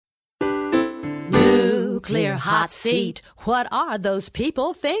Nuclear hot seat. What are those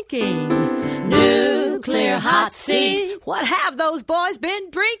people thinking? Nuclear hot seat. What have those boys been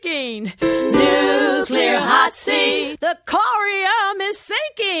drinking? Nuclear hot seat. The corium is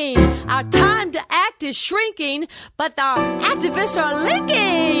sinking. Our time to act is shrinking, but our activists are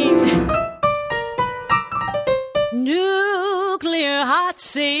linking. Nuclear hot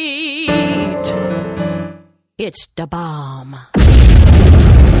seat. It's the bomb.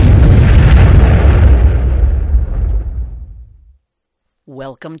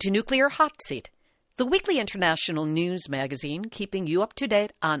 Welcome to Nuclear Hot Seat, the weekly international news magazine keeping you up to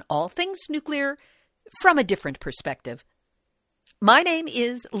date on all things nuclear from a different perspective. My name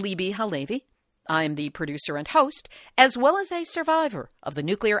is Libby Halevi. I'm the producer and host, as well as a survivor of the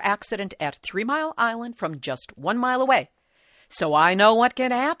nuclear accident at 3 Mile Island from just 1 mile away. So I know what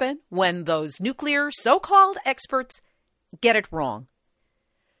can happen when those nuclear so-called experts get it wrong.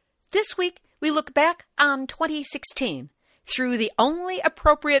 This week, we look back on 2016 through the only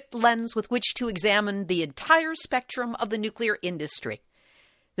appropriate lens with which to examine the entire spectrum of the nuclear industry,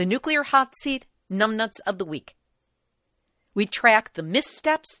 the Nuclear Hot Seat Numbnuts of the Week. We track the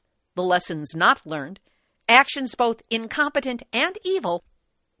missteps, the lessons not learned, actions both incompetent and evil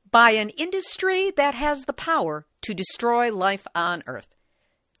by an industry that has the power to destroy life on Earth.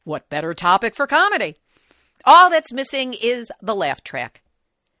 What better topic for comedy? All that's missing is the laugh track.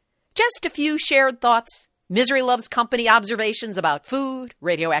 Just a few shared thoughts, Misery Loves Company observations about food,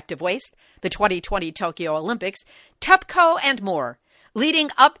 radioactive waste, the 2020 Tokyo Olympics, TEPCO, and more, leading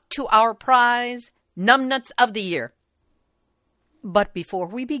up to our prize, Numbnuts of the Year. But before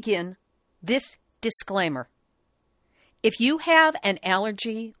we begin, this disclaimer. If you have an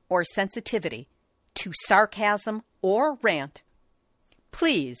allergy or sensitivity to sarcasm or rant,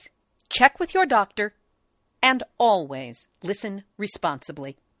 please check with your doctor and always listen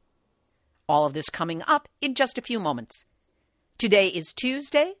responsibly. All of this coming up in just a few moments. Today is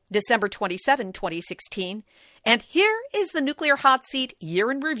Tuesday, December 27, 2016, and here is the Nuclear Hot Seat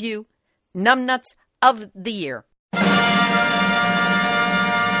Year in Review, Numbnuts of the Year.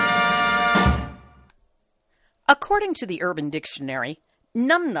 According to the Urban Dictionary,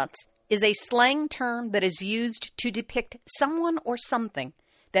 numbnuts is a slang term that is used to depict someone or something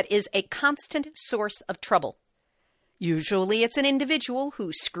that is a constant source of trouble. Usually it's an individual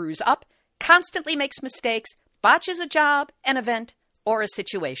who screws up, constantly makes mistakes, botches a job, an event, or a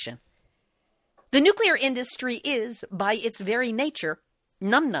situation. The nuclear industry is, by its very nature,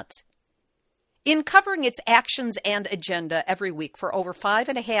 numbnuts. In covering its actions and agenda every week for over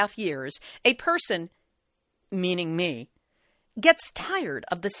 5.5 years, a person, meaning me, gets tired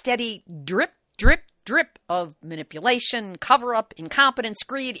of the steady drip, drip, drip of manipulation, cover-up, incompetence,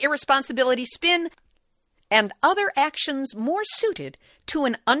 greed, irresponsibility, spin, and other actions more suited to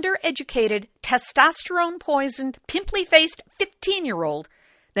an undereducated, testosterone-poisoned, pimply-faced 15-year-old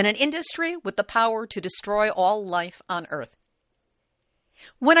than an industry with the power to destroy all life on Earth.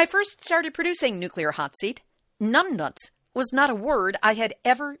 When I first started producing Nuclear Hot Seat, numbnuts was not a word I had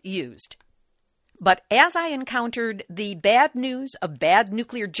ever used. But as I encountered the bad news of bad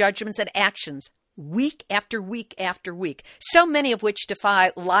nuclear judgments and actions week after week after week, so many of which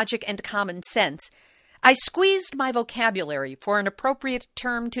defy logic and common sense, I squeezed my vocabulary for an appropriate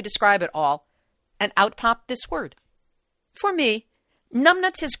term to describe it all, and out popped this word. For me,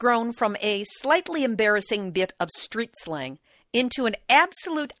 numbnuts has grown from a slightly embarrassing bit of street slang into an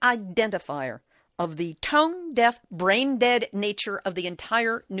absolute identifier of the tone-deaf, brain-dead nature of the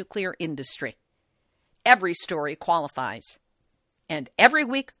entire nuclear industry. Every story qualifies. And every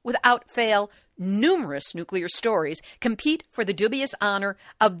week, without fail, numerous nuclear stories compete for the dubious honor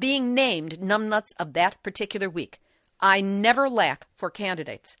of being named numbnuts of that particular week. I never lack for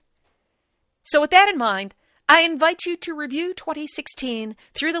candidates. So with that in mind, I invite you to review 2016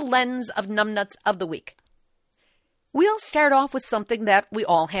 through the lens of numbnuts of the week. We'll start off with something that we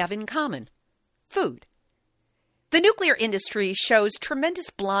all have in common: food. The nuclear industry shows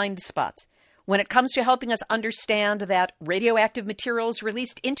tremendous blind spots when it comes to helping us understand that radioactive materials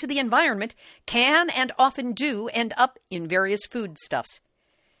released into the environment can and often do end up in various foodstuffs.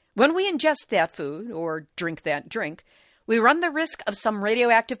 When we ingest that food or drink that drink, we run the risk of some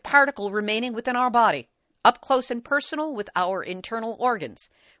radioactive particle remaining within our body, up close and personal with our internal organs,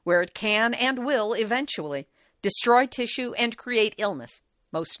 where it can and will eventually destroy tissue and create illness,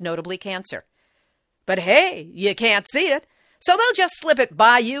 most notably cancer. But hey, you can't see it, so they'll just slip it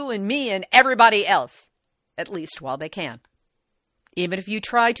by you and me and everybody else, at least while they can. Even if you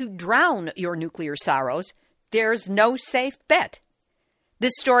try to drown your nuclear sorrows, there's no safe bet.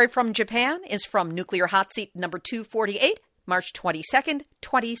 This story from Japan is from Nuclear Hot Seat number 248, March 22nd,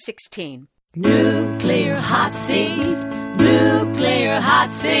 2016. Nuclear hot seat, nuclear hot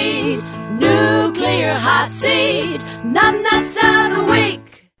seat, nuclear hot seat, numbnuts of the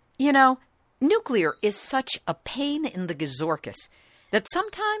week. You know, nuclear is such a pain in the gazorchus that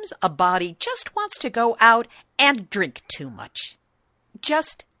sometimes a body just wants to go out and drink too much.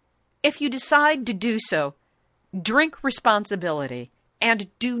 Just, if you decide to do so, drink responsibility and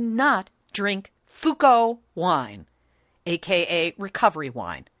do not drink Foucault wine, aka recovery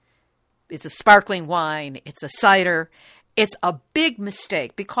wine. It's a sparkling wine, it's a cider. It's a big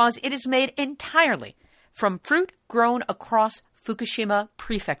mistake because it is made entirely from fruit grown across Fukushima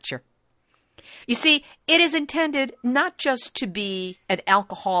Prefecture. You see, it is intended not just to be an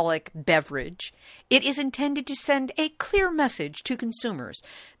alcoholic beverage. It is intended to send a clear message to consumers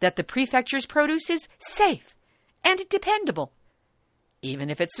that the prefecture's produce is safe and dependable. Even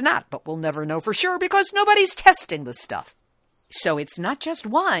if it's not, but we'll never know for sure because nobody's testing the stuff. So it's not just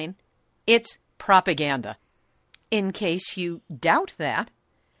wine, it's propaganda. In case you doubt that,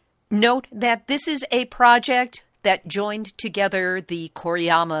 note that this is a project that joined together the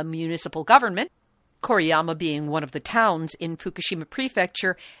Koriyama municipal government, Koriyama being one of the towns in Fukushima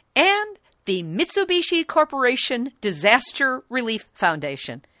Prefecture, and the Mitsubishi Corporation Disaster Relief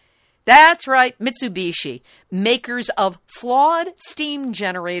Foundation. That's right, Mitsubishi, makers of flawed steam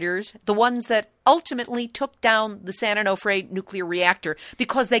generators, the ones that ultimately took down the San Onofre nuclear reactor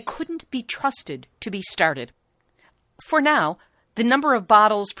because they couldn't be trusted to be started. For now, the number of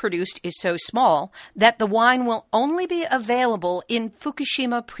bottles produced is so small that the wine will only be available in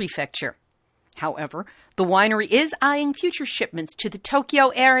Fukushima Prefecture. However, the winery is eyeing future shipments to the Tokyo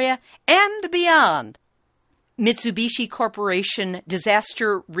area and beyond. Mitsubishi Corporation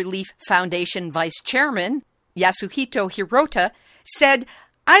Disaster Relief Foundation Vice Chairman Yasuhito Hirota said,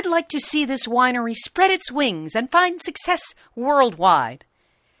 "I'd like to see this winery spread its wings and find success worldwide."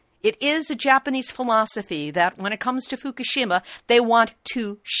 It is a Japanese philosophy that when it comes to Fukushima, they want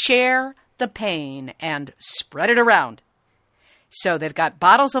to share the pain and spread it around. So they've got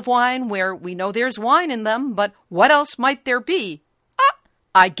bottles of wine where we know there's wine in them, but what else might there be?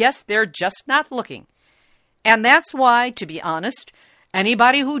 I guess they're just not looking. And that's why, to be honest,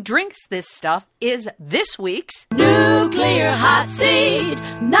 anybody who drinks this stuff is this week's Nuclear Hot Seat,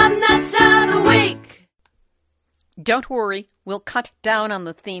 numbnuts of the week. Don't worry, we'll cut down on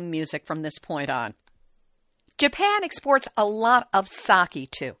the theme music from this point on. Japan exports a lot of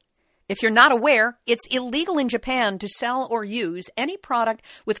sake, too. If you're not aware, it's illegal in Japan to sell or use any product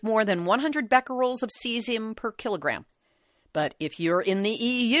with more than 100 becquerels of cesium per kilogram. But if you're in the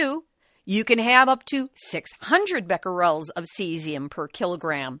EU, you can have up to 600 becquerels of cesium per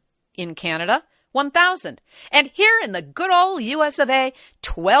kilogram. In Canada, 1,000. And here in the good old US of A,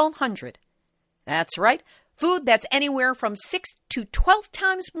 1,200. That's right. Food that's anywhere from 6 to 12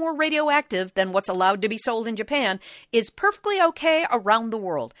 times more radioactive than what's allowed to be sold in Japan is perfectly okay around the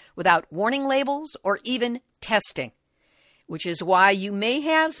world without warning labels or even testing. Which is why you may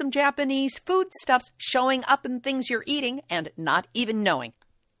have some Japanese foodstuffs showing up in things you're eating and not even knowing.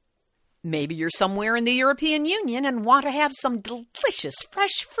 Maybe you're somewhere in the European Union and want to have some delicious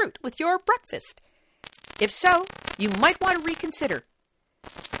fresh fruit with your breakfast. If so, you might want to reconsider.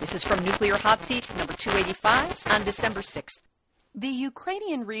 This is from Nuclear Hot Seat number 285 on December 6th. The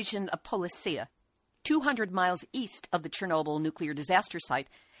Ukrainian region of Polisia, 200 miles east of the Chernobyl nuclear disaster site,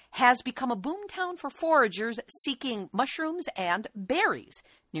 has become a boomtown for foragers seeking mushrooms and berries,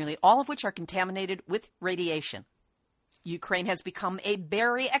 nearly all of which are contaminated with radiation. Ukraine has become a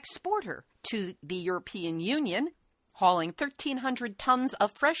berry exporter to the European Union, hauling 1,300 tons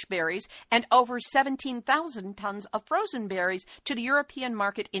of fresh berries and over 17,000 tons of frozen berries to the European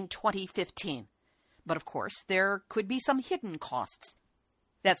market in 2015. But of course, there could be some hidden costs.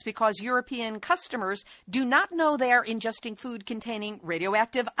 That's because European customers do not know they are ingesting food containing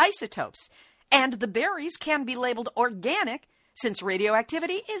radioactive isotopes, and the berries can be labeled organic since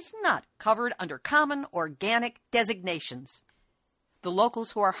radioactivity is not covered under common organic designations. The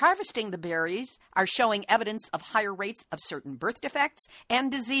locals who are harvesting the berries are showing evidence of higher rates of certain birth defects and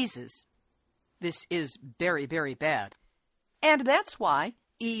diseases. This is very, very bad. And that's why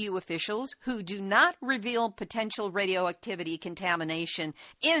EU officials who do not reveal potential radioactivity contamination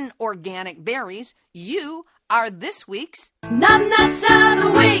in organic berries, you are this week's Numbnuts of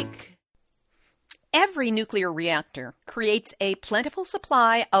the Week. Every nuclear reactor creates a plentiful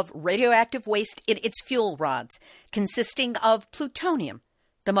supply of radioactive waste in its fuel rods, consisting of plutonium,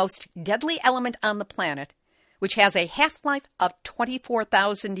 the most deadly element on the planet, which has a half-life of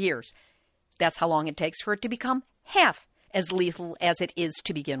 24,000 years. That's how long it takes for it to become half as lethal as it is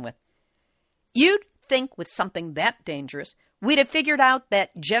to begin with. You'd think with something that dangerous, we'd have figured out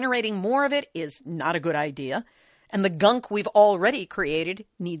that generating more of it is not a good idea, and the gunk we've already created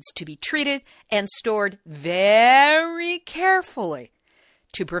needs to be treated and stored very carefully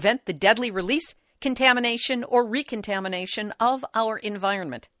to prevent the deadly release, contamination, or recontamination of our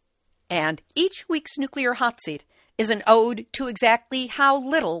environment. And each week's Nuclear Hot Seat is an ode to exactly how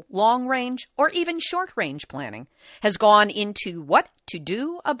little long-range or even short-range planning has gone into what to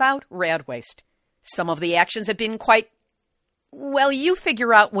do about rad waste. Some of the actions have been quite, well, you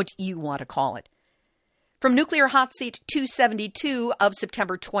figure out what you want to call it. From Nuclear Hot Seat 272 of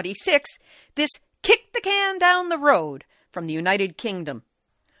September 26, this kick the can down the road from the United Kingdom.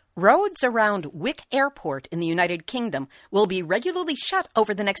 Roads around Wick Airport in the United Kingdom will be regularly shut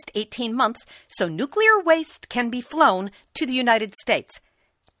over the next 18 months so nuclear waste can be flown to the United States.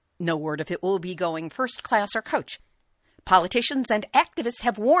 No word if it will be going first class or coach. Politicians and activists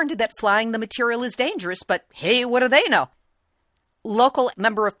have warned that flying the material is dangerous, but hey, what do they know? Local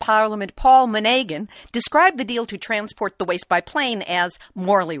Member of Parliament Paul Monaghan described the deal to transport the waste by plane as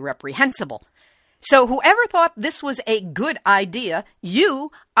morally reprehensible. So whoever thought this was a good idea,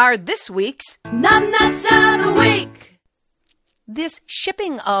 you are this week's Numbnuts of the Week. This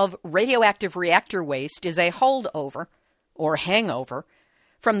shipping of radioactive reactor waste is a holdover, or hangover,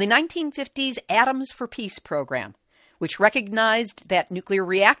 from the 1950s Atoms for Peace program, which recognized that nuclear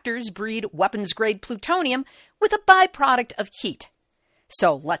reactors breed weapons-grade plutonium with a byproduct of heat.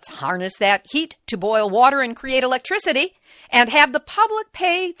 So let's harness that heat to boil water and create electricity, and have the public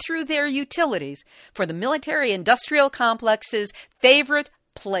pay through their utilities for the military-industrial complex's favorite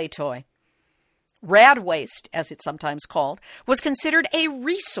play toy. Rad waste, as it's sometimes called, was considered a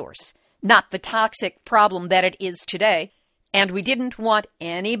resource, not the toxic problem that it is today, and we didn't want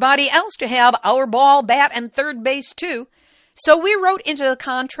anybody else to have our ball, bat, and third base too. So we wrote into the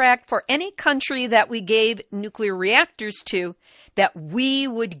contract for any country that we gave nuclear reactors to that we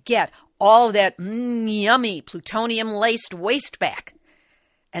would get all of that yummy plutonium-laced waste back.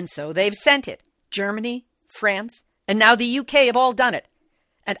 And so they've sent it. Germany, France, and now the UK have all done it.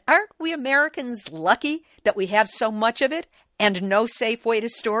 And aren't we Americans lucky that we have so much of it and no safe way to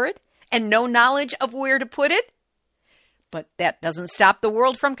store it and no knowledge of where to put it? But that doesn't stop the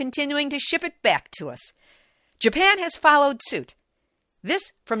world from continuing to ship it back to us. Japan has followed suit.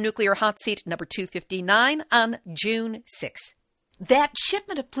 This from Nuclear Hot Seat number 259 on June 6. That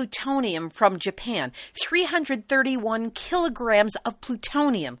shipment of plutonium from Japan, 331 kilograms of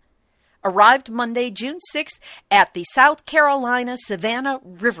plutonium, arrived Monday, June 6th at the South Carolina Savannah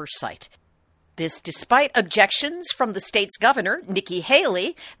River site. This despite objections from the state's governor, Nikki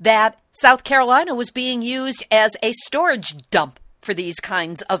Haley, that South Carolina was being used as a storage dump for these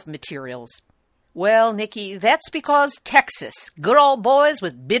kinds of materials. Well, Nikki, that's because Texas, good old boys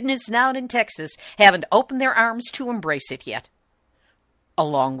with business down in Texas, haven't opened their arms to embrace it yet.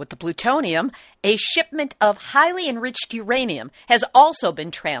 Along with the plutonium, a shipment of highly enriched uranium has also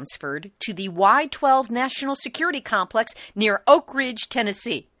been transferred to the Y-12 National Security Complex near Oak Ridge,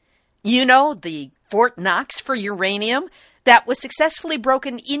 Tennessee. You know, the Fort Knox for uranium that was successfully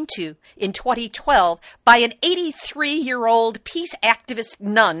broken into in 2012 by an 83-year-old peace activist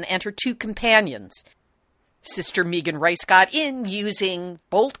nun and her two companions. Sister Megan Rice got in using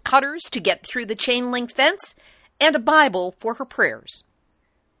bolt cutters to get through the chain-link fence and a Bible for her prayers.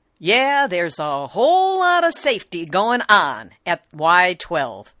 Yeah, there's a whole lot of safety going on at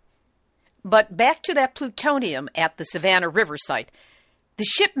Y-12. But back to that plutonium at the Savannah River site. The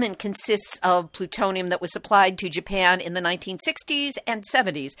shipment consists of plutonium that was supplied to Japan in the 1960s and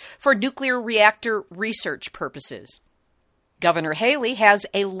 70s for nuclear reactor research purposes. Governor Haley has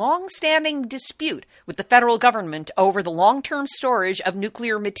a long-standing dispute with the federal government over the long-term storage of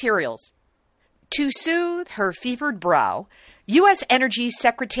nuclear materials. To soothe her fevered brow, U.S. Energy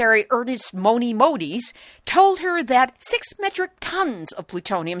Secretary Ernest Moniz told her that 6 metric tons of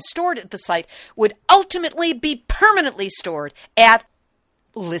plutonium stored at the site would ultimately be permanently stored at,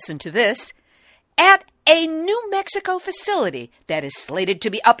 listen to this, at a New Mexico facility that is slated to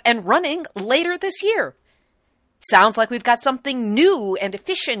be up and running later this year. Sounds like we've got something new and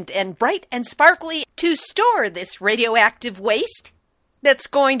efficient and bright and sparkly to store this radioactive waste that's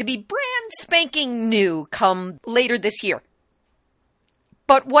going to be brand spanking new come later this year.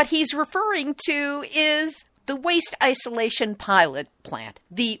 But what he's referring to is the Waste Isolation Pilot Plant,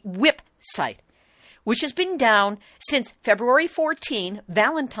 the WIPP site, which has been down since February 14,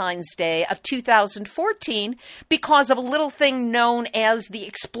 Valentine's Day of 2014, because of a little thing known as the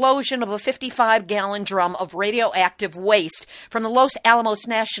explosion of a 55-gallon drum of radioactive waste from the Los Alamos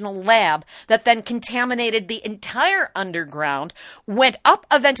National Lab that then contaminated the entire underground, went up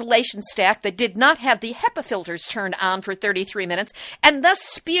a ventilation stack that did not have the HEPA filters turned on for 33 minutes, and thus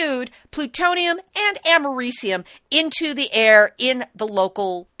spewed plutonium and americium into the air in the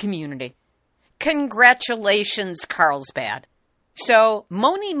local community. Congratulations, Carlsbad. So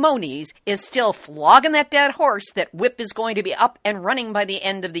Monies is still flogging that dead horse that WIP is going to be up and running by the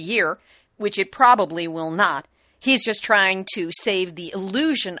end of the year, which it probably will not. He's just trying to save the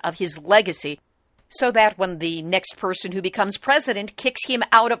illusion of his legacy so that when the next person who becomes president kicks him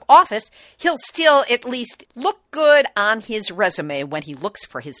out of office, he'll still at least look good on his resume when he looks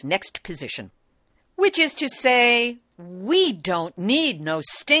for his next position. Which is to say, we don't need no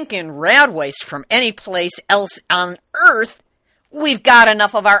stinking rad waste from any place else on Earth. We've got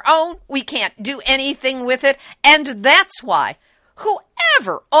enough of our own. We can't do anything with it. And that's why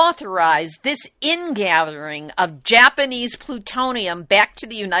whoever authorized this ingathering of Japanese plutonium back to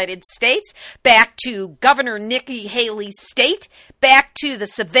the United States, back to Governor Nikki Haley's state, back to the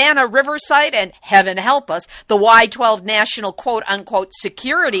Savannah River site, and heaven help us, the Y-12 National quote-unquote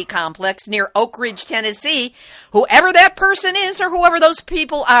security complex near Oak Ridge, Tennessee, whoever that person is or whoever those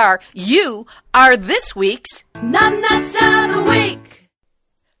people are, you are this week's Numbnuts of the Week.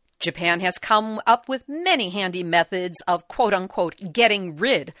 Japan has come up with many handy methods of quote-unquote getting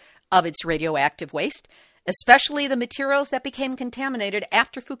rid of its radioactive waste, especially the materials that became contaminated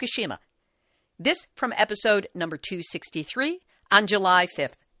after Fukushima. This from episode number 263 on July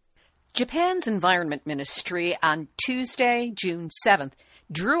 5th. Japan's Environment Ministry on Tuesday, June 7th,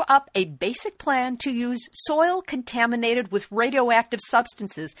 drew up a basic plan to use soil contaminated with radioactive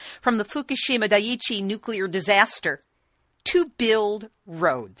substances from the Fukushima Daiichi nuclear disaster to build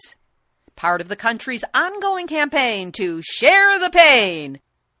roads. Part of the country's ongoing campaign to share the pain,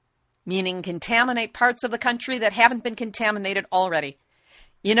 meaning contaminate parts of the country that haven't been contaminated already.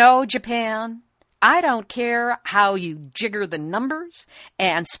 You know, Japan, I don't care how you jigger the numbers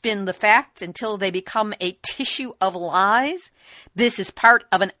and spin the facts until they become a tissue of lies. This is part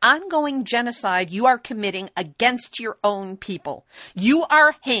of an ongoing genocide you are committing against your own people. You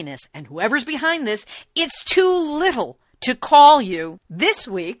are heinous, and whoever's behind this, it's too little to call you this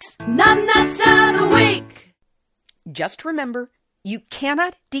week's Numbnuts of the Week. Just remember, you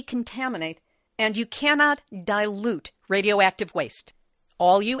cannot decontaminate and you cannot dilute radioactive waste.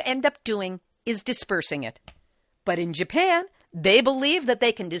 All you end up doing is dispersing it. But in Japan, they believe that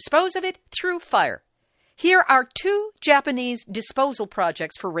they can dispose of it through fire. Here are 2 Japanese disposal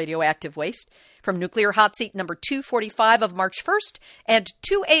projects for radioactive waste from Nuclear Hot Seat number 245 of March 1st and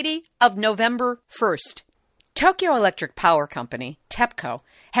 280 of November 1st. Tokyo Electric Power Company, TEPCO,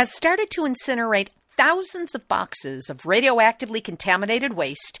 has started to incinerate thousands of boxes of radioactively contaminated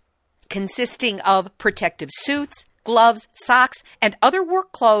waste consisting of protective suits, gloves, socks, and other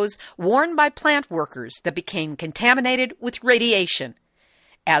work clothes worn by plant workers that became contaminated with radiation.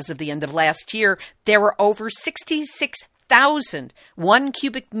 As of the end of last year, there were over 66,000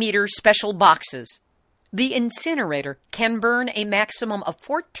 1-cubic-meter special boxes. The incinerator can burn a maximum of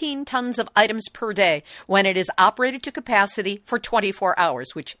 14 tons of items per day when it is operated to capacity for 24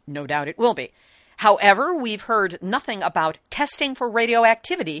 hours, which no doubt it will be. However, we've heard nothing about testing for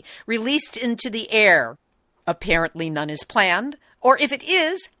radioactivity released into the air. Apparently none is planned, or if it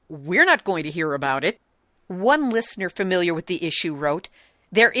is, we're not going to hear about it. One listener familiar with the issue wrote,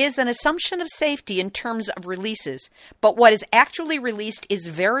 "There is an assumption of safety in terms of releases, but what is actually released is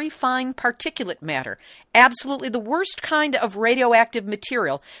very fine particulate matter, absolutely the worst kind of radioactive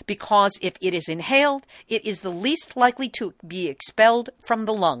material, because if it is inhaled, it is the least likely to be expelled from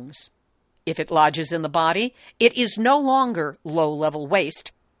the lungs. If it lodges in the body, it is no longer low-level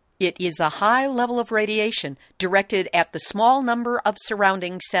waste. It is a high level of radiation directed at the small number of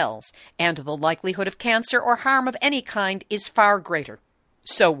surrounding cells, and the likelihood of cancer or harm of any kind is far greater."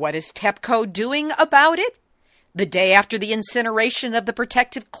 So what is TEPCO doing about it? The day after the incineration of the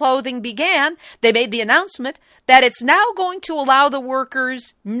protective clothing began, they made the announcement that it's now going to allow the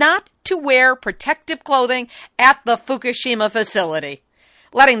workers not to wear protective clothing at the Fukushima facility,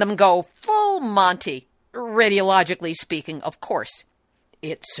 letting them go full Monty, radiologically speaking, of course.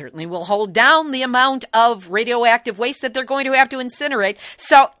 It certainly will hold down the amount of radioactive waste that they're going to have to incinerate.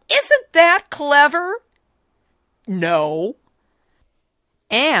 So isn't that clever? No.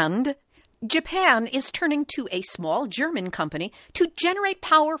 And Japan is turning to a small German company to generate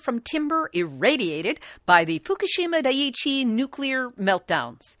power from timber irradiated by the Fukushima Daiichi nuclear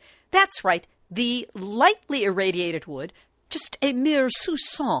meltdowns. That's right, The lightly irradiated wood, just a mere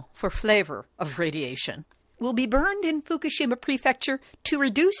soupçon for flavor of radiation, will be burned in Fukushima Prefecture to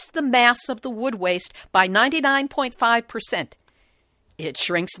reduce the mass of the wood waste by 99.5%. It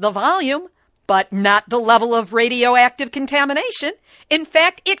shrinks the volume, but not the level of radioactive contamination. In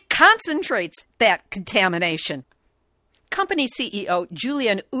fact, it concentrates that contamination. Company CEO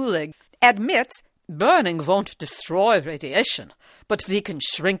Julian Uhlig admits burning won't destroy radiation, but we can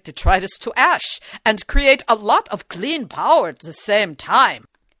shrink detritus to ash and create a lot of clean power at the same time.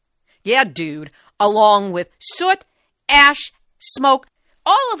 Yeah, dude, along with soot, ash, smoke,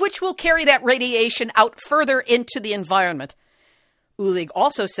 all of which will carry that radiation out further into the environment. Uhlig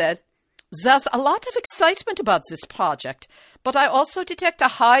also said, "There's a lot of excitement about this project, but I also detect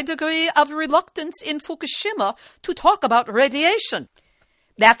a high degree of reluctance in Fukushima to talk about radiation.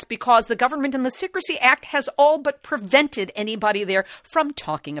 That's because the government and the Secrecy Act has all but prevented anybody there from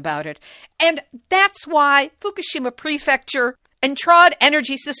talking about it. And that's why Fukushima Prefecture, Entrad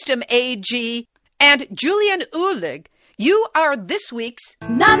Energy System AG, and Julian Uhlig, you are this week's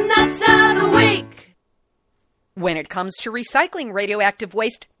Numbnuts of the Week. When it comes to recycling radioactive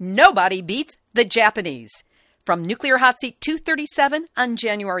waste, nobody beats the Japanese. From Nuclear Hot Seat 237 on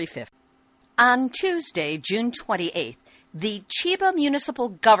January 5th. On Tuesday, June 28th, the Chiba municipal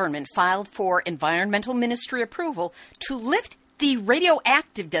government filed for environmental ministry approval to lift the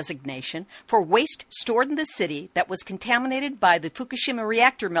radioactive designation for waste stored in the city that was contaminated by the Fukushima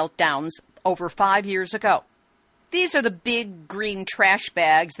reactor meltdowns over 5 years ago. These are the big green trash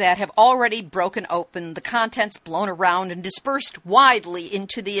bags that have already broken open, the contents blown around and dispersed widely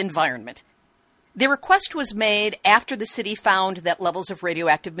into the environment. The request was made after the city found that levels of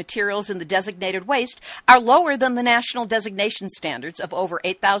radioactive materials in the designated waste are lower than the national designation standards of over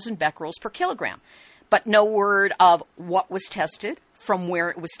 8,000 becquerels per kilogram. But no word of what was tested, from where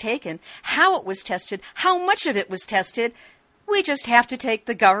it was taken, how it was tested, how much of it was tested. We just have to take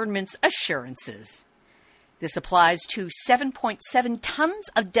the government's assurances. This applies to 7.7 tons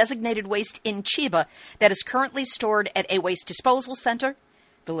of designated waste in Chiba that is currently stored at a waste disposal center.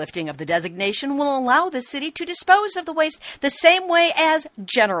 The lifting of the designation will allow the city to dispose of the waste the same way as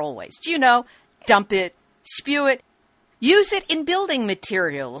general waste. You know, dump it, spew it, use it in building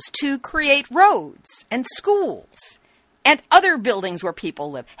materials to create roads and schools and other buildings where people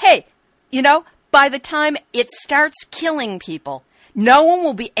live. Hey, you know, by the time it starts killing people, no one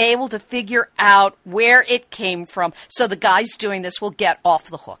will be able to figure out where it came from, so the guys doing this will get off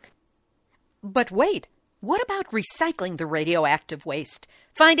the hook. But wait. What about recycling the radioactive waste,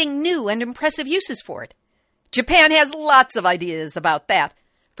 finding new and impressive uses for it? Japan has lots of ideas about that.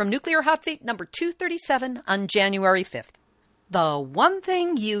 From Nuclear Hot Seat number 237 on January 5th. The one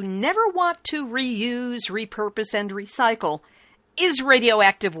thing you never want to reuse, repurpose, and recycle is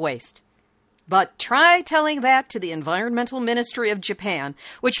radioactive waste. But try telling that to the Environmental Ministry of Japan,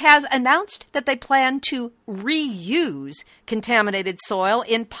 which has announced that they plan to reuse contaminated soil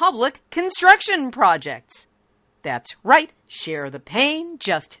in public construction projects. That's right, share the pain,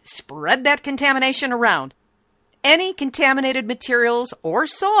 just spread that contamination around. Any contaminated materials or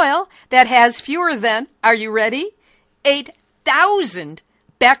soil that has fewer than, are you ready? 8,000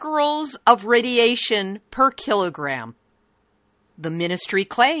 becquerels of radiation per kilogram. The ministry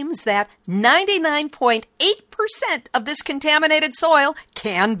claims that 99.8% of this contaminated soil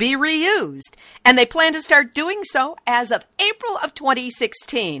can be reused, and they plan to start doing so as of April of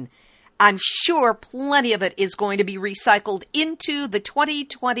 2016. I'm sure plenty of it is going to be recycled into the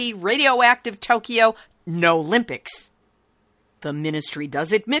 2020 radioactive Tokyo No-Olympics. The ministry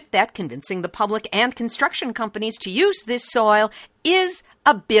does admit that convincing the public and construction companies to use this soil is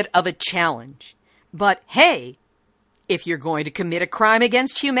a bit of a challenge. But hey, if you're going to commit a crime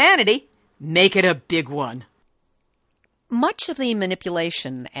against humanity, make it a big one. Much of the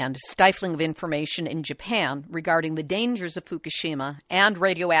manipulation and stifling of information in Japan regarding the dangers of Fukushima and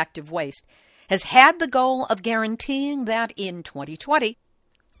radioactive waste has had the goal of guaranteeing that in 2020,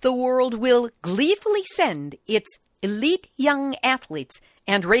 the world will gleefully send its elite young athletes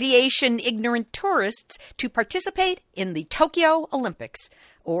and radiation-ignorant tourists to participate in the Tokyo Olympics,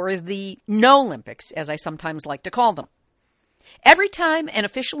 or the No-Olympics, as I sometimes like to call them. Every time an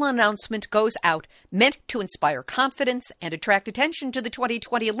official announcement goes out meant to inspire confidence and attract attention to the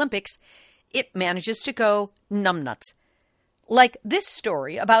 2020 Olympics, it manages to go numbnuts. Like this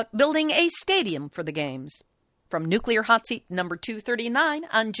story about building a stadium for the games. From Nuclear Hot Seat number 239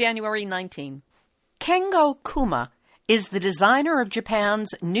 on January 19. Kengo Kuma is the designer of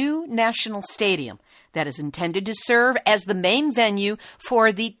Japan's new national stadium that is intended to serve as the main venue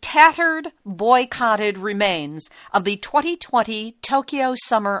for the tattered, boycotted remains of the 2020 Tokyo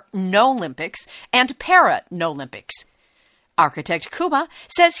Summer No-Olympics and Para-No-Olympics. Architect Kuma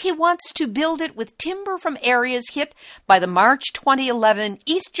says he wants to build it with timber from areas hit by the March 2011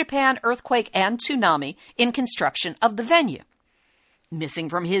 East Japan earthquake and tsunami in construction of the venue. Missing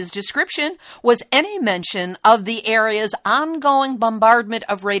from his description was any mention of the area's ongoing bombardment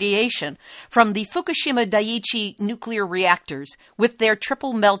of radiation from the Fukushima Daiichi nuclear reactors with their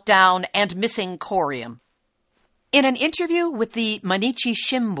triple meltdown and missing corium. In an interview with the Mainichi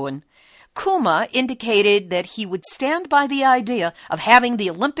Shimbun, Kuma indicated that he would stand by the idea of having the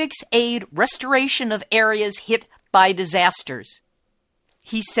Olympics aid restoration of areas hit by disasters.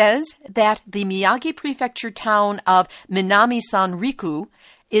 He says that the Miyagi Prefecture town of Minami-Sanriku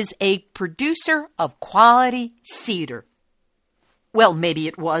is a producer of quality cedar. Well, maybe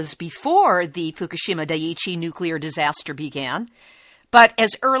it was before the Fukushima Daiichi nuclear disaster began, but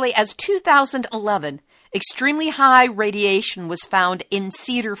as early as 2011, extremely high radiation was found in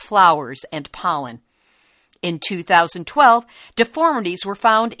cedar flowers and pollen. In 2012, deformities were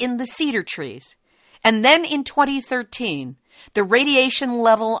found in the cedar trees. And then in 2013, the radiation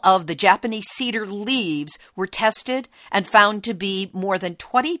level of the Japanese cedar leaves were tested and found to be more than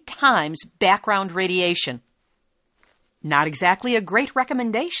 20 times background radiation. Not exactly a great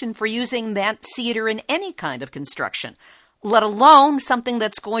recommendation for using that cedar in any kind of construction, let alone something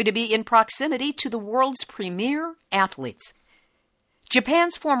that's going to be in proximity to the world's premier athletes.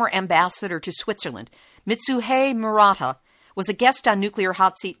 Japan's former ambassador to Switzerland, Mitsuhei Murata, was a guest on Nuclear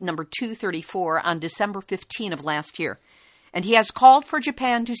Hot Seat number 234 on December 15 of last year, and he has called for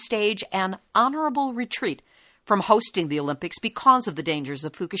Japan to stage an honorable retreat from hosting the Olympics because of the dangers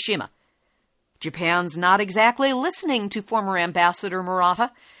of Fukushima. Japan's not exactly listening to former Ambassador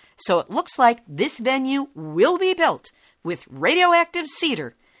Murata, so it looks like this venue will be built with radioactive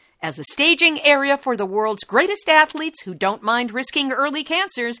cedar as a staging area for the world's greatest athletes who don't mind risking early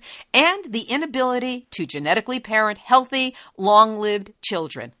cancers and the inability to genetically parent healthy, long-lived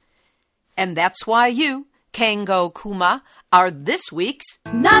children. And that's why you, Kengo Kuma, are this week's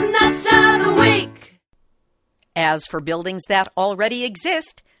Numbnuts of the Week. As for buildings that already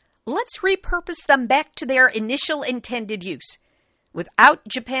exist, let's repurpose them back to their initial intended use, without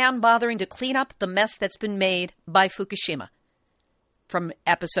Japan bothering to clean up the mess that's been made by Fukushima. From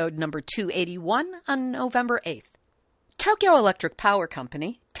episode number 281 on November 8th. Tokyo Electric Power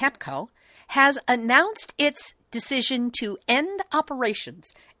Company, TEPCO, has announced its decision to end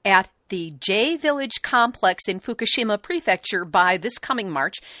operations at the J-Village complex in Fukushima Prefecture by this coming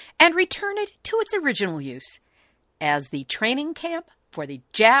March and return it to its original use as the training camp for the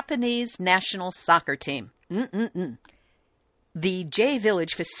Japanese national soccer team. The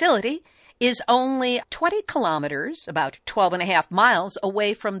J-Village facility is only 20 kilometers, about 12 and a half miles,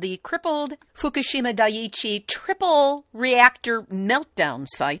 away from the crippled Fukushima Daiichi triple reactor meltdown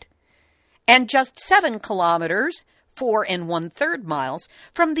site, and just 7 kilometers, 4 1/3 miles,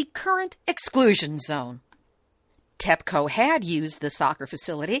 from the current exclusion zone. TEPCO had used the soccer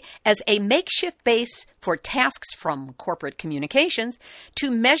facility as a makeshift base for tasks from corporate communications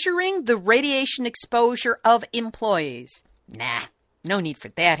to measuring the radiation exposure of employees. Nah, no need for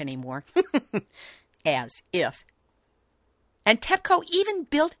that anymore. As if. And TEPCO even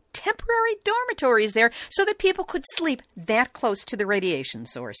built temporary dormitories there so that people could sleep that close to the radiation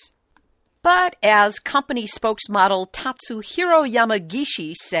source. But as company spokesmodel Tatsuhiro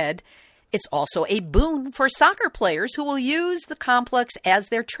Yamagishi said, it's also a boon for soccer players who will use the complex as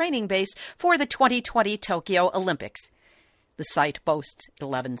their training base for the 2020 Tokyo Olympics. The site boasts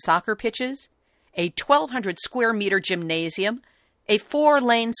 11 soccer pitches, a 1,200 square meter gymnasium, a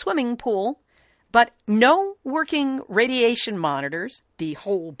 4-lane swimming pool, but no working radiation monitors, the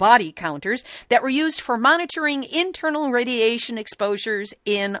whole body counters, that were used for monitoring internal radiation exposures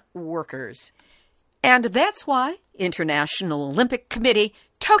in workers. And that's why International Olympic Committee,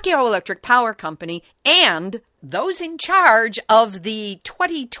 Tokyo Electric Power Company, and those in charge of the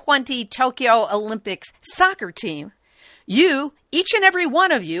 2020 Tokyo Olympics soccer team, you, each and every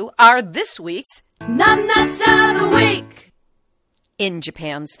one of you, are this week's Numbnuts of the Week. In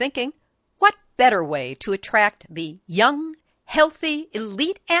Japan's thinking, what better way to attract the young, healthy,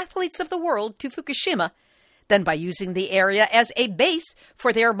 elite athletes of the world to Fukushima than by using the area as a base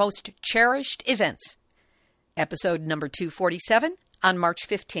for their most cherished events? Episode number 247 on March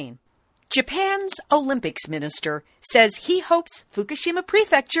 15. Japan's Olympics minister says he hopes Fukushima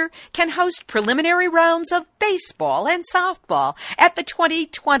Prefecture can host preliminary rounds of baseball and softball at the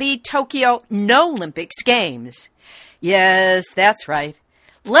 2020 Tokyo No-Olympics Games. Yes, that's right.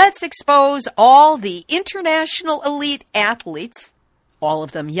 Let's expose all the international elite athletes, all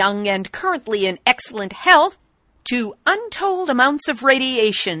of them young and currently in excellent health, to untold amounts of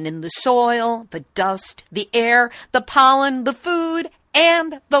radiation in the soil, the dust, the air, the pollen, the food,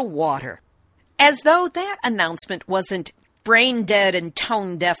 and the water. As though that announcement wasn't brain-dead and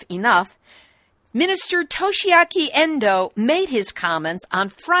tone-deaf enough, Minister Toshiaki Endo made his comments on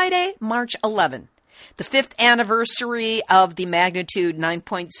Friday, March 11, the 5th anniversary of the magnitude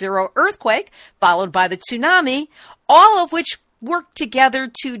 9.0 earthquake, followed by the tsunami, all of which worked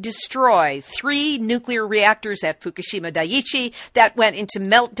together to destroy 3 nuclear reactors at Fukushima Daiichi that went into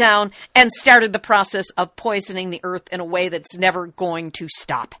meltdown and started the process of poisoning the earth in a way that's never going to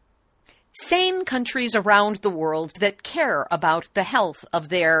stop. Sane countries around the world that care about the health of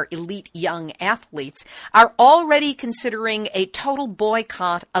their elite young athletes are already considering a total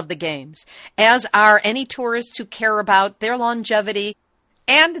boycott of the Games, as are any tourists who care about their longevity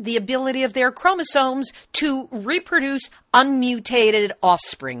and the ability of their chromosomes to reproduce unmutated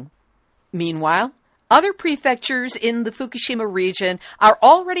offspring. Meanwhile, other prefectures in the Fukushima region are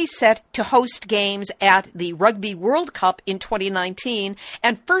already set to host games at the Rugby World Cup in 2019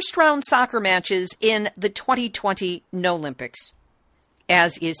 and first-round soccer matches in the 2020 Olympics.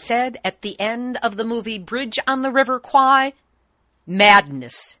 As is said at the end of the movie Bridge on the River Kwai,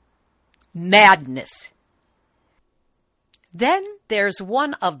 madness. Madness. Then there's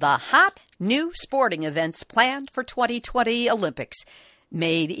one of the hot new sporting events planned for 2020 Olympics,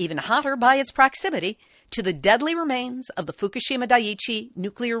 made even hotter by its proximity to the deadly remains of the Fukushima Daiichi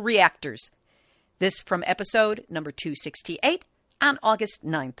nuclear reactors. This from episode number 268 on August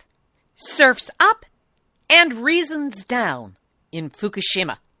 9th. Surf's up and reasons down in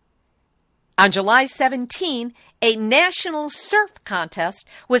Fukushima. On July 17, a national surf contest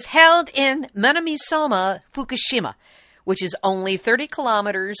was held in Minamisoma, Fukushima, which is only 30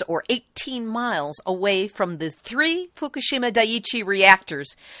 kilometers or 18 miles away from the 3 Fukushima Daiichi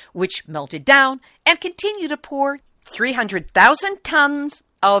reactors, which melted down and continue to pour 300,000 tons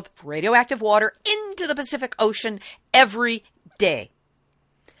of radioactive water into the Pacific Ocean every day.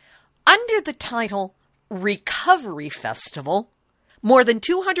 Under the title Recovery Festival, more than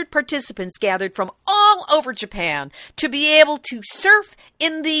 200 participants gathered from all over Japan to be able to surf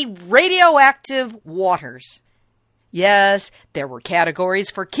in the radioactive waters. Yes, there were categories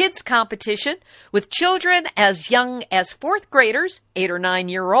for kids' competition, with children as young as 4th graders, 8 or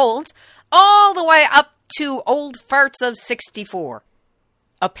 9-year-olds, all the way up to old farts of 64.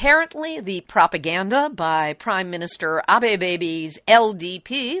 Apparently, the propaganda by Prime Minister Abe Baby's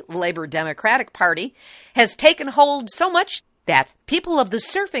LDP, Labour Democratic Party, has taken hold so much that people of the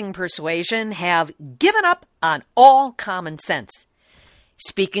surfing persuasion have given up on all common sense.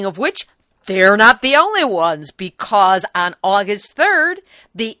 Speaking of which, they're not the only ones, because on August 3rd,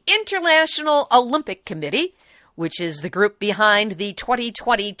 the International Olympic Committee, which is the group behind the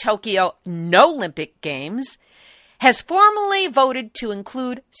 2020 Tokyo Olympic Games, has formally voted to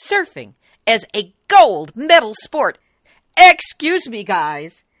include surfing as a gold medal sport. Excuse me,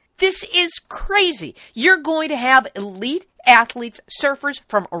 guys. This is crazy. You're going to have elite athletes, surfers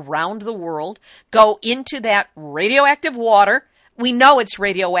from around the world, go into that radioactive water. We know it's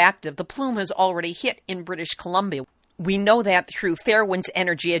radioactive. The plume has already hit in British Columbia. We know that through Fairwinds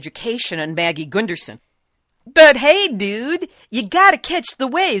Energy Education and Maggie Gunderson. But hey, dude, you gotta catch the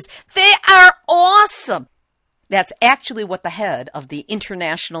waves. They are awesome. That's actually what the head of the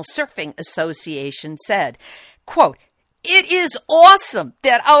International Surfing Association said. Quote, "It is awesome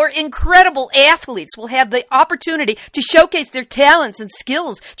that our incredible athletes will have the opportunity to showcase their talents and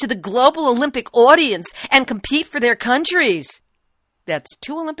skills to the global Olympic audience and compete for their countries." That's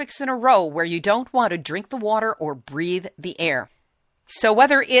 2 Olympics in a row where you don't want to drink the water or breathe the air. So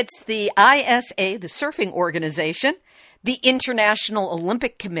whether it's the ISA, the surfing organization, the International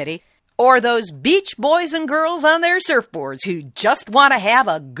Olympic Committee, or those beach boys and girls on their surfboards who just want to have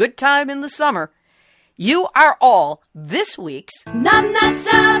a good time in the summer, you are all this week's Numbnuts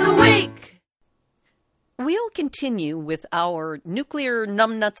of the Week. We'll continue with our Nuclear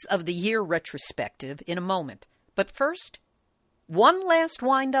Numbnuts of the Year retrospective in a moment. But first, one last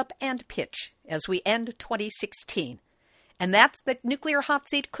wind-up and pitch as we end 2016, and that's that Nuclear Hot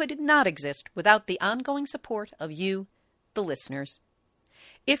Seat could not exist without the ongoing support of you, the listeners.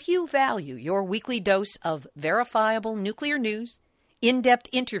 If you value your weekly dose of verifiable nuclear news, in-depth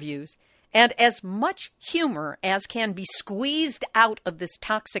interviews, and as much humor as can be squeezed out of this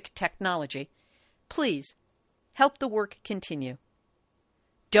toxic technology, please help the work continue.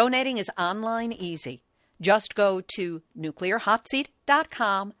 Donating is online easy. Just go to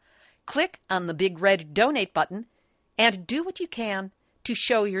nuclearhotseat.com, click on the big red donate button, and do what you can to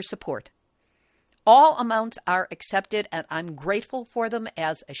show your support. All amounts are accepted, and I'm grateful for them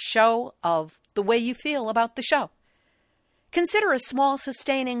as a show of the way you feel about the show. Consider a small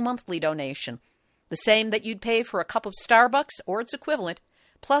sustaining monthly donation, the same that you'd pay for a cup of Starbucks or its equivalent,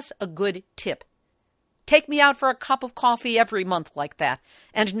 plus a good tip. Take me out for a cup of coffee every month like that,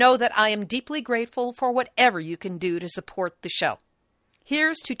 and know that I am deeply grateful for whatever you can do to support the show.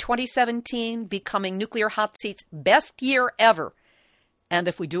 Here's to 2017 becoming Nuclear Hot Seat's best year ever. And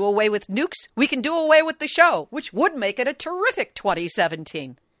if we do away with nukes, we can do away with the show, which would make it a terrific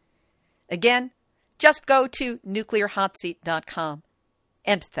 2017. Again, just go to nuclearhotseat.com.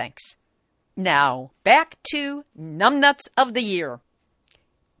 And thanks. Now, back to Numbnuts of the Year.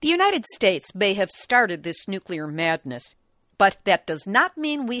 The United States may have started this nuclear madness, but that does not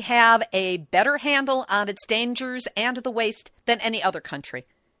mean we have a better handle on its dangers and the waste than any other country.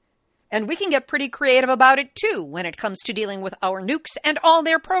 And we can get pretty creative about it, too, when it comes to dealing with our nukes and all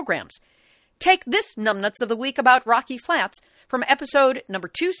their programs. Take this Numbnuts of the Week about Rocky Flats from episode number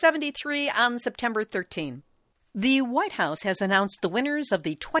 273 on September 13. The White House has announced the winners of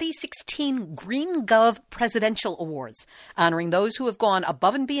the 2016 GreenGov Presidential Awards, honoring those who have gone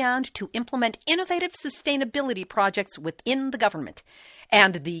above and beyond to implement innovative sustainability projects within the government.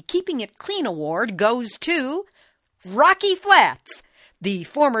 And the Keeping It Clean Award goes to Rocky Flats, the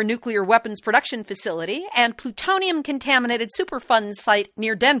former nuclear weapons production facility and plutonium-contaminated Superfund site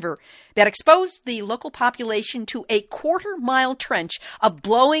near Denver that exposed the local population to a quarter-mile trench of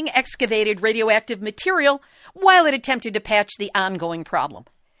blowing excavated radioactive material while it attempted to patch the ongoing problem.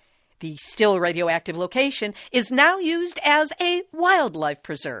 The still radioactive location is now used as a wildlife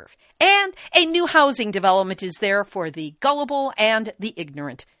preserve, and a new housing development is there for the gullible and the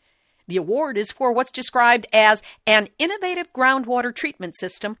ignorant. The award is for what's described as an innovative groundwater treatment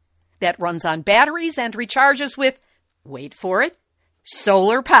system that runs on batteries and recharges with, wait for it,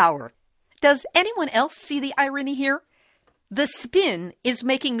 solar power. Does anyone else see the irony here? The spin is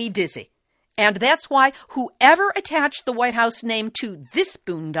making me dizzy. And that's why whoever attached the White House name to this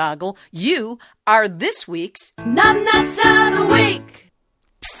boondoggle, you are this week's Numbnuts of the Week.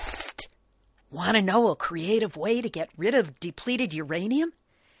 Psst! Want to know a creative way to get rid of depleted uranium?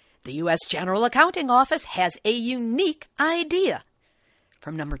 The U.S. General Accounting Office has a unique idea.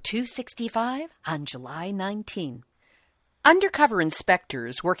 From number 265 on July 19. Undercover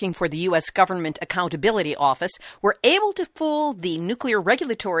inspectors working for the U.S. Government Accountability Office were able to fool the Nuclear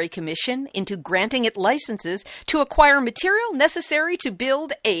Regulatory Commission into granting it licenses to acquire material necessary to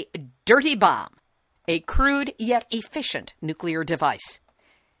build a dirty bomb, a crude yet efficient nuclear device.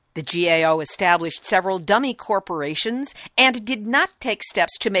 The GAO established several dummy corporations and did not take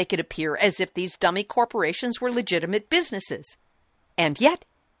steps to make it appear as if these dummy corporations were legitimate businesses. And yet,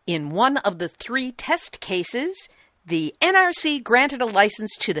 in one of the 3 test cases, the NRC granted a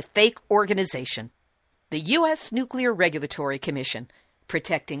license to the fake organization, the U.S. Nuclear Regulatory Commission,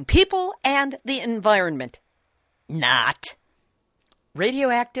 protecting people and the environment. Not.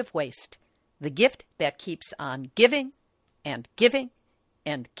 Radioactive waste, the gift that keeps on giving and giving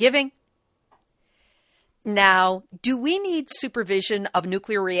and giving. Now, do we need supervision of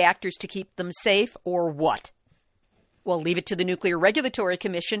nuclear reactors to keep them safe, or what? Well, leave it to the Nuclear Regulatory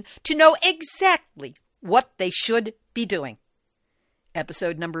Commission to know exactly what they should be doing.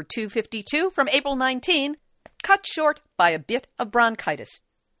 Episode number 252 from April 19, cut short by a bit of bronchitis.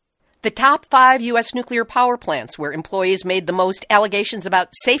 The top 5 U.S. nuclear power plants where employees made the most allegations about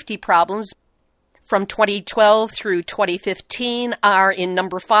safety problems from 2012 through 2015 are in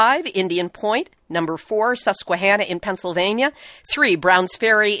number 5, Indian Point, number 4, Susquehanna in Pennsylvania, 3, Browns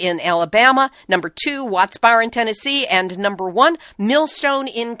Ferry in Alabama, number 2, Watts Bar in Tennessee, and number 1, Millstone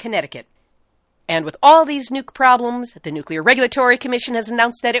in Connecticut. And with all these nuke problems, the Nuclear Regulatory Commission has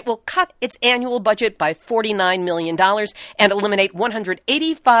announced that it will cut its annual budget by $49 million and eliminate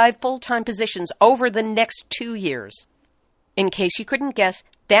 185 full-time positions over the next 2 years. In case you couldn't guess,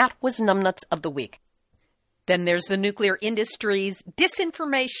 that was Numbnuts of the Week. Then there's the nuclear industry's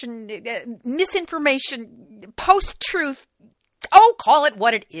disinformation, misinformation, post-truth, call it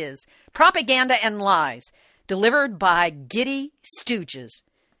what it is, propaganda and lies, delivered by giddy stooges.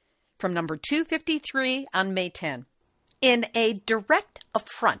 From number 253 on May 10. In a direct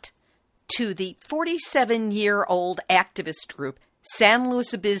affront to the 47-year-old activist group San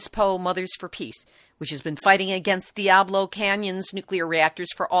Luis Obispo Mothers for Peace, which has been fighting against Diablo Canyon's nuclear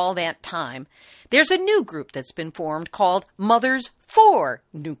reactors for all that time, there's a new group that's been formed called Mothers for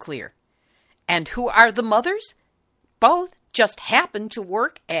Nuclear. And who are the mothers? Both just happen to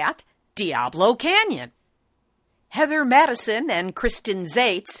work at Diablo Canyon. Heather Madison and Kristen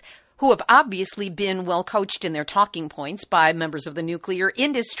Zaitz, who have obviously been well coached in their talking points by members of the nuclear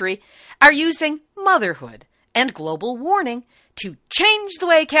industry, are using motherhood and global warning to change the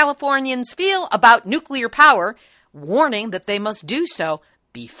way Californians feel about nuclear power, warning that they must do so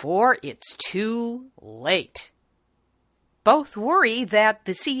before it's too late. Both worry that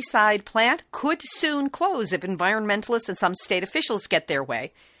the Seaside plant could soon close if environmentalists and some state officials get their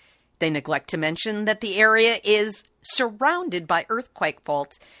way. They neglect to mention that the area is surrounded by earthquake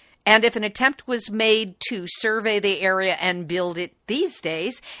faults, and if an attempt was made to survey the area and build it these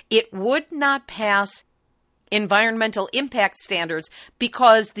days, it would not pass environmental impact standards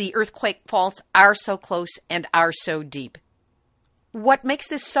because the earthquake faults are so close and are so deep. What makes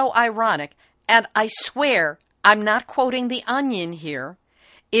this so ironic, and I swear I'm not quoting The Onion here,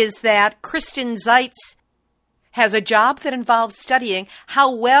 is that Kristen Zeitz has a job that involves studying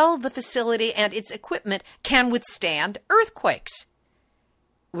how well the facility and its equipment can withstand earthquakes,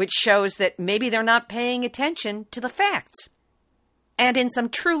 which shows that maybe they're not paying attention to the facts. And in some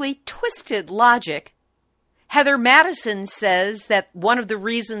truly twisted logic, Heather Madison says that one of the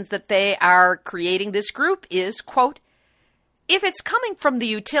reasons that they are creating this group is, quote, if it's coming from the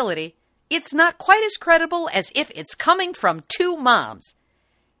utility, it's not quite as credible as if it's coming from two moms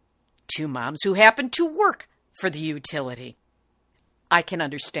who happen to work for the utility. I can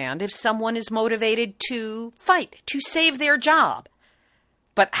understand if someone is motivated to fight, to save their job.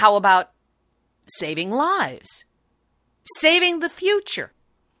 But how about saving lives? Saving the future?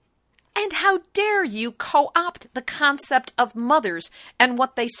 And how dare you co-opt the concept of mothers and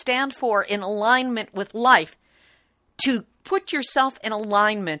what they stand for in alignment with life to put yourself in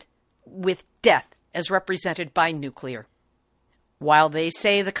alignment with death as represented by nuclear. While they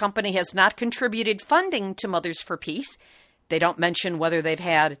say the company has not contributed funding to Mothers for Peace, they don't mention whether they've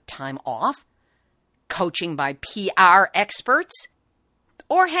had time off, coaching by PR experts,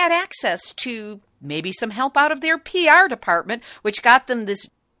 or had access to maybe some help out of their PR department, which got them this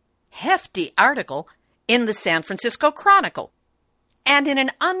hefty article in the San Francisco Chronicle. And in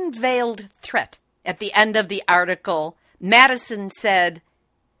an unveiled threat at the end of the article, Madison said,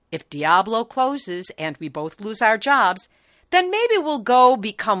 if Diablo closes and we both lose our jobs, then maybe we'll go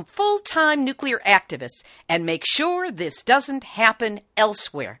become full-time nuclear activists and make sure this doesn't happen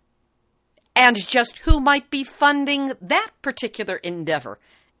elsewhere. And just who might be funding that particular endeavor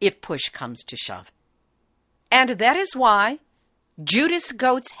if push comes to shove. And that is why Judas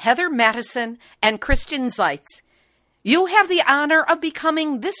Goats, Heather Madison, and Kristen Zeitz, you have the honor of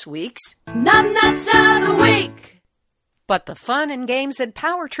becoming this week's Numbnuts of the Week. But the fun and games and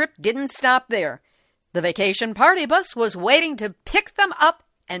power trip didn't stop there. The vacation party bus was waiting to pick them up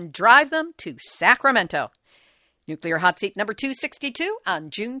and drive them to Sacramento. Nuclear Hot Seat number 262 on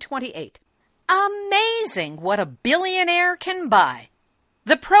June 28. Amazing what a billionaire can buy.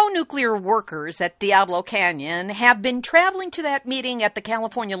 The pro-nuclear workers at Diablo Canyon have been traveling to that meeting at the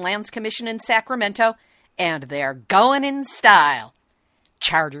California Lands Commission in Sacramento, and they're going in style.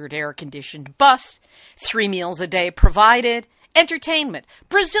 Chartered air-conditioned bus, 3 meals a day provided, entertainment,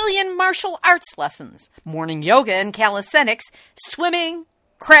 Brazilian martial arts lessons, morning yoga and calisthenics, swimming,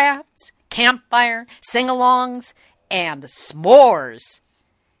 crafts, campfire, sing-alongs, and s'mores.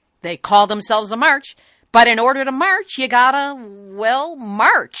 They call themselves a march, but in order to march, you gotta,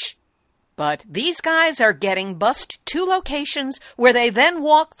 march. But these guys are getting bused to locations where they then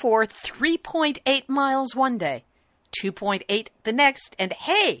walk for 3.8 miles one day, 2.8 the next, and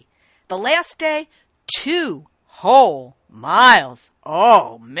hey, the last day, 2 whole miles.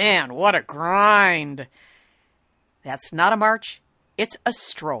 Oh man, what a grind. That's not a march, it's a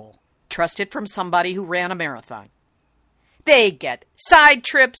stroll. Trusted from somebody who ran a marathon. They get side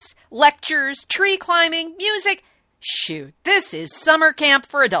trips, lectures, tree climbing, music. Shoot, this is summer camp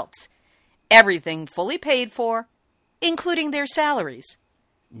for adults. Everything fully paid for, including their salaries.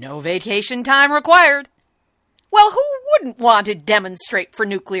 No vacation time required. Well, who wouldn't want to demonstrate for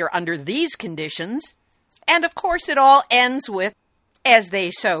nuclear under these conditions? And of course it all ends with, as they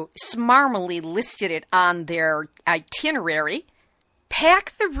so smarmily listed it on their itinerary,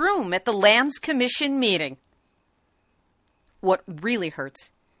 pack the room at the Lands Commission meeting. What really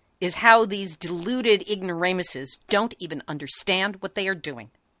hurts is how these deluded ignoramuses don't even understand what they are doing.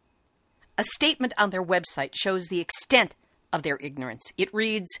 A statement on their website shows the extent of their ignorance. It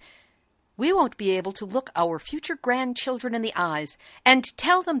reads, "We won't be able to look our future grandchildren in the eyes and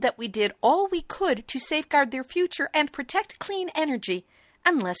tell them that we did all we could to safeguard their future and protect clean energy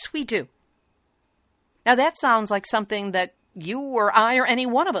unless we do." Now that sounds like something that you or I or any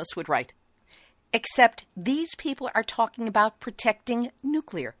one of us would write. Except these people are talking about protecting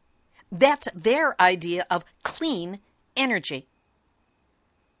nuclear. That's their idea of clean energy.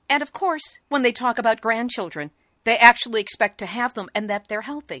 And of course, when they talk about grandchildren, they actually expect to have them and that they're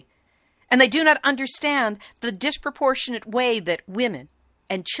healthy. And they do not understand the disproportionate way that women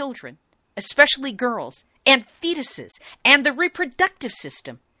and children, especially girls, and fetuses, and the reproductive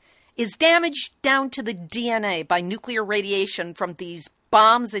system is damaged down to the DNA by nuclear radiation from these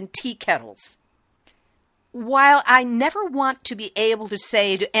bombs and tea kettles. While I never want to be able to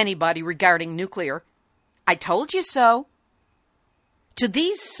say to anybody regarding nuclear, I told you so, to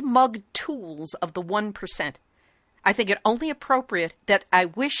these smug tools of the 1%, I think it only appropriate that I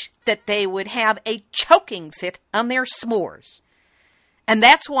wish that they would have a choking fit on their s'mores. And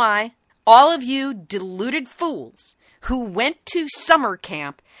that's why all of you deluded fools who went to summer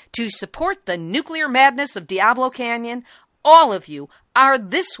camp to support the nuclear madness of Diablo Canyon, all of you are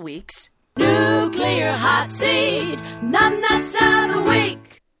this week's Nuclear Hot Seat Numbnuts of the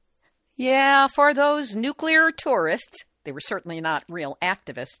Week. Yeah, for those nuclear tourists, they were certainly not real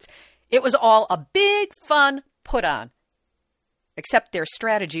activists, it was all a big fun put on. Except their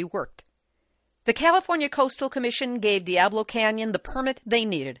strategy worked. The California Coastal Commission gave Diablo Canyon the permit they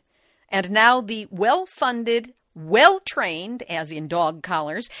needed, and now the well-funded, well-trained, as in dog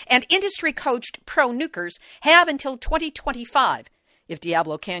collars, and industry-coached pro-nukers have until 2025, if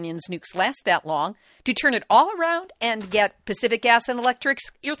Diablo Canyon's nukes last that long, to turn it all around and get Pacific Gas and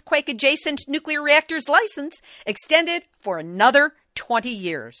Electric's earthquake-adjacent nuclear reactors license extended for another 20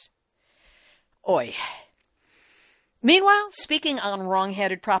 years. Oy. Meanwhile, speaking on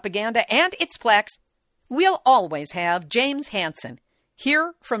wrong-headed propaganda and its flax, we'll always have James Hansen,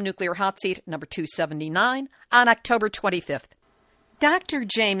 here from Nuclear Hot Seat number 279 on October 25th. Dr.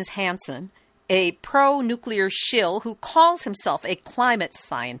 James Hansen, a pro-nuclear shill who calls himself a climate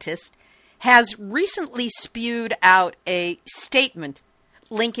scientist, has recently spewed out a statement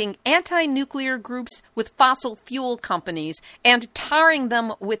linking anti-nuclear groups with fossil fuel companies and tarring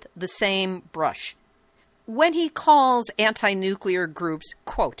them with the same brush. When he calls anti-nuclear groups,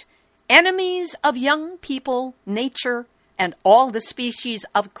 quote, enemies of young people, nature, and all the species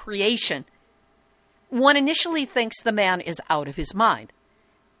of creation, one initially thinks the man is out of his mind.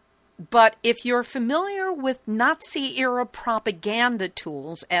 But if you're familiar with Nazi-era propaganda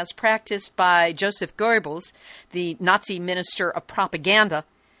tools as practiced by Joseph Goebbels, the Nazi minister of propaganda,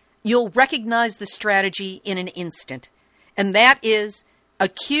 you'll recognize the strategy in an instant. And that is,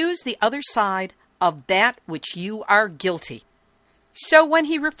 accuse the other side of that which you are guilty. So when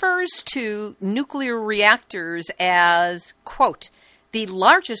he refers to nuclear reactors as, quote, the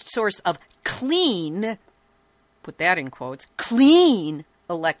largest source of clean, put that in quotes, clean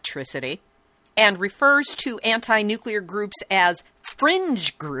electricity, and refers to anti-nuclear groups as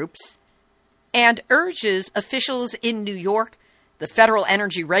fringe groups, and urges officials in New York, the Federal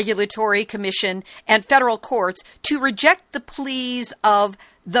Energy Regulatory Commission, and federal courts to reject the pleas of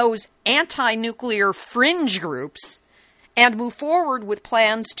those anti-nuclear fringe groups and move forward with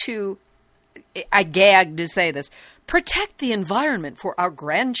plans to, I gag to say this, protect the environment for our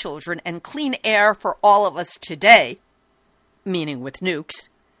grandchildren and clean air for all of us today, meaning with nukes,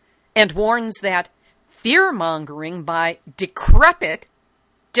 and warns that fear-mongering by decrepit,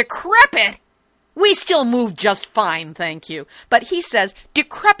 we still move just fine, thank you. But he says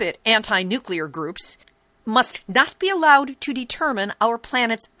decrepit anti-nuclear groups must not be allowed to determine our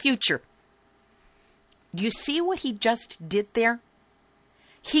planet's future. Do you see what he just did there?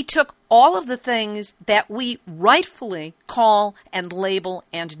 He took all of the things that we rightfully call and label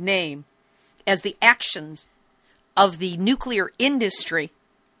and name as the actions of the nuclear industry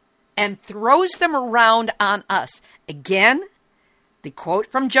and throws them around on us. Again, the quote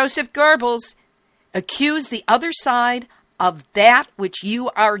from Joseph Goebbels, accuse the other side of that which you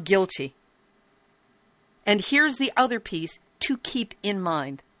are guilty. And here's the other piece to keep in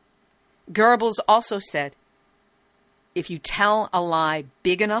mind. Goebbels also said, if you tell a lie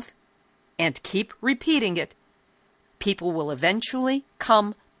big enough and keep repeating it, people will eventually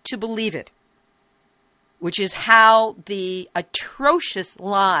come to believe it. Which is how the atrocious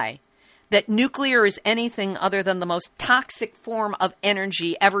lie that nuclear is anything other than the most toxic form of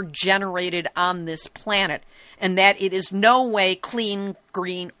energy ever generated on this planet, and that it is no way clean,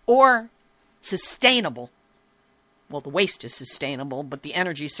 green, or sustainable. Well, the waste is sustainable, but the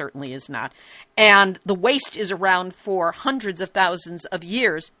energy certainly is not. And the waste is around for hundreds of thousands of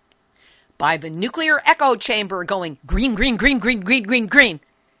years by the nuclear echo chamber going green, green, green, green, green, green, green.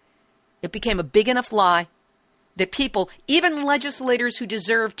 It became a big enough lie that people, even legislators who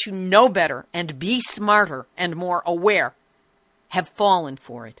deserve to know better and be smarter and more aware, have fallen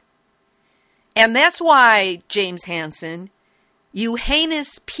for it. And that's why James Hansen You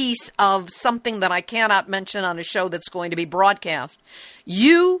heinous piece of something that I cannot mention on a show that's going to be broadcast.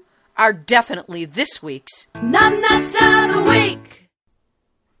 You are definitely this week's Numbnuts of the Week.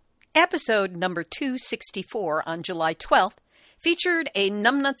 Episode number 264 on July 12th featured a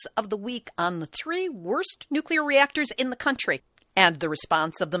Numbnuts of the Week on the 3 worst nuclear reactors in the country and the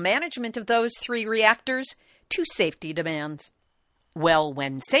response of the management of those 3 reactors to safety demands. Well,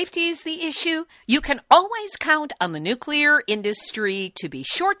 when safety is the issue, you can always count on the nuclear industry to be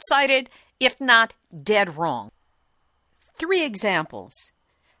short-sighted, if not dead wrong. 3 examples.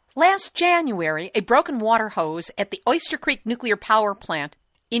 Last January, a broken water hose at the Oyster Creek Nuclear Power Plant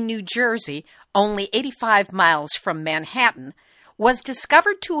in New Jersey, only 85 miles from Manhattan, was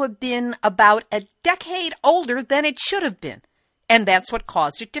discovered to have been about a decade older than it should have been, and that's what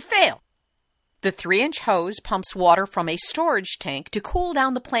caused it to fail. The 3-inch hose pumps water from a storage tank to cool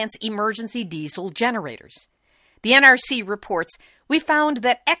down the plant's emergency diesel generators. The NRC reports, "We found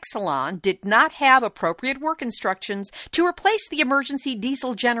that Exelon did not have appropriate work instructions to replace the emergency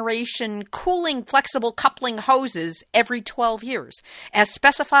diesel generation cooling flexible coupling hoses every 12 years, as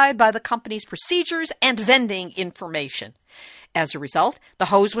specified by the company's procedures and vending information. As a result, the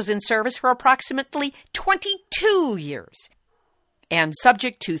hose was in service for approximately 22 years and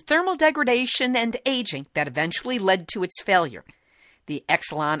subject to thermal degradation and aging that eventually led to its failure. The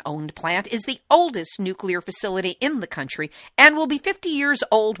Exelon-owned plant is the oldest nuclear facility in the country and will be 50 years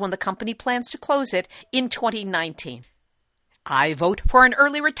old when the company plans to close it in 2019. I vote for an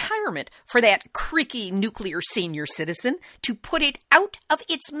early retirement for that creaky nuclear senior citizen to put it out of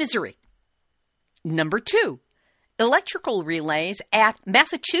its misery." Number 2, electrical relays at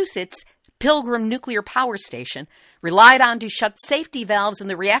Massachusetts' Pilgrim Nuclear Power Station, relied on to shut safety valves in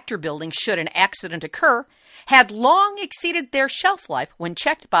the reactor building should an accident occur, had long exceeded their shelf life when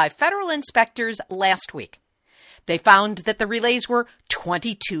checked by federal inspectors last week. They found that the relays were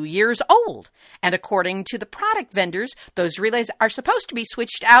 22 years old, and according to the product vendors, those relays are supposed to be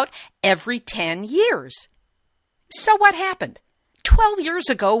switched out every 10 years. So what happened? 12 years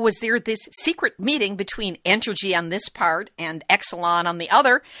ago, was there this secret meeting between Entergy on this part and Exelon on the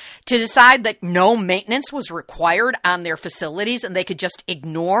other to decide that no maintenance was required on their facilities and they could just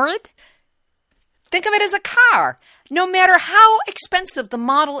ignore it? Think of it as a car. No matter how expensive the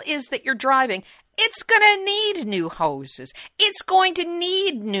model is that you're driving, it's going to need new hoses. It's going to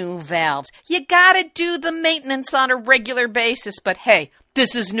need new valves. You got to do the maintenance on a regular basis. But hey,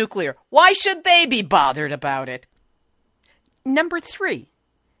 this is nuclear. Why should they be bothered about it? Number 3,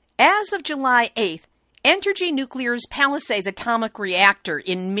 as of July 8th, Entergy Nuclear's Palisades atomic reactor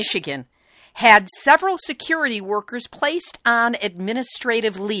in Michigan had several security workers placed on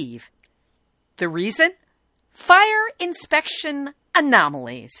administrative leave. The reason? Fire inspection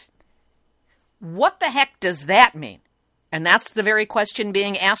anomalies. What the heck does that mean? And that's the very question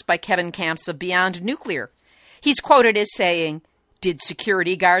being asked by Kevin Camps of Beyond Nuclear. He's quoted as saying, "Did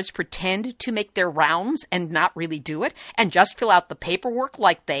security guards pretend to make their rounds and not really do it, and just fill out the paperwork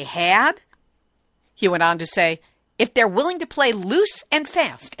like they had?" He went on to say, "If they're willing to play loose and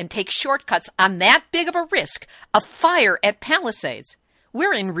fast and take shortcuts on that big of a risk of fire at Palisades,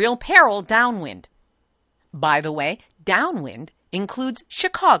 we're in real peril downwind." By the way, downwind includes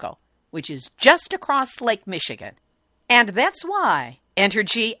Chicago, which is just across Lake Michigan. And that's why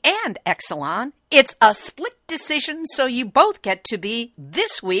Entergy and Exelon, it's a split decision, so you both get to be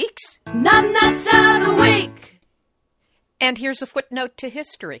this week's Numbnuts of the Week. And here's a footnote to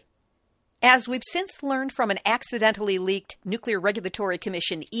history. As we've since learned from an accidentally leaked Nuclear Regulatory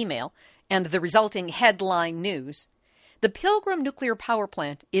Commission email and the resulting headline news, the Pilgrim Nuclear Power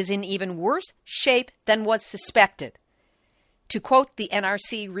Plant is in even worse shape than was suspected. To quote the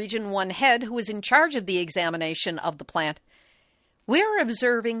NRC Region 1 head who was in charge of the examination of the plant, "We're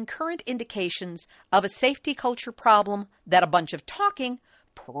observing current indications of a safety culture problem that a bunch of talking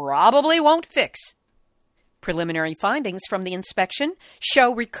probably won't fix. Preliminary findings from the inspection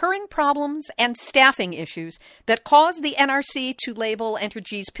show recurring problems and staffing issues that cause the NRC to label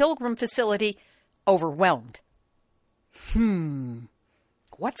Entergy's Pilgrim facility overwhelmed."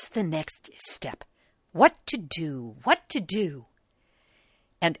 What's the next step? What to do?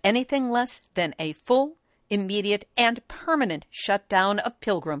 And anything less than a full, immediate, and permanent shutdown of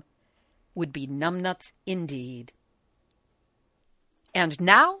Pilgrim would be numbnuts indeed. And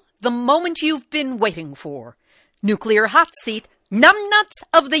now, the moment you've been waiting for. Nuclear Hot Seat, Numbnuts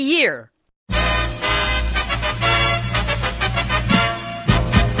of the Year.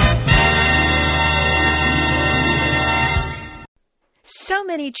 So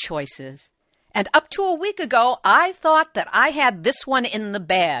many choices, And up to a week ago, I thought that I had this one in the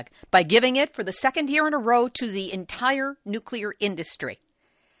bag by giving it for the second year in a row to the entire nuclear industry.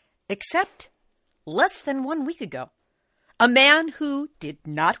 Except less than 1 week ago, a man who did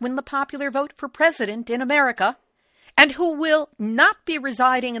not win the popular vote for president in America and who will not be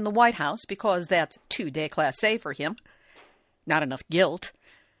residing in the White House because that's too déclassé for him, not enough guilt,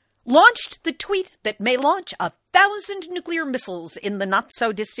 launched the tweet that may launch 1,000 nuclear missiles in the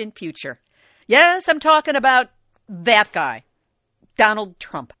not-so-distant future. Yes, I'm talking about that guy, Donald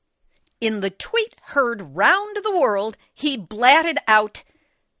Trump. In the tweet heard round the world, he blatted out,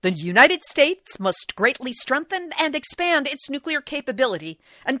 "The United States must greatly strengthen and expand its nuclear capability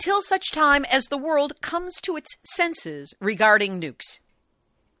until such time as the world comes to its senses regarding nukes."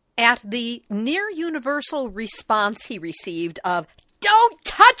 At the near-universal response he received of, "Don't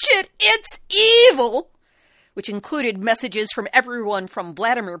touch it, it's evil," which included messages from everyone from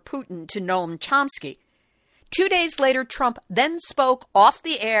Vladimir Putin to Noam Chomsky. 2 days later, Trump then spoke off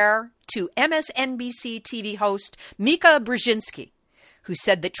the air to MSNBC TV host Mika Brzezinski, who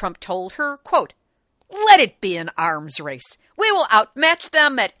said that Trump told her, quote, "Let it be an arms race. We will outmatch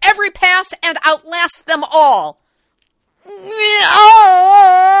them at every pass and outlast them all."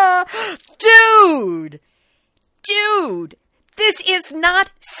 Dude, this is not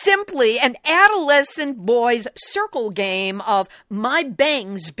simply an adolescent boy's circle game of my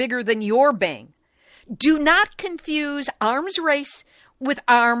bang's bigger than your bang. Do not confuse arms race with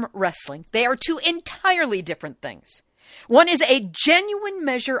arm wrestling. They are two entirely different things. One is a genuine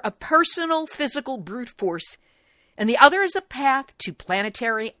measure of personal physical brute force, and the other is a path to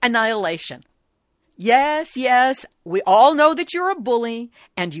planetary annihilation. Yes, we all know that you're a bully,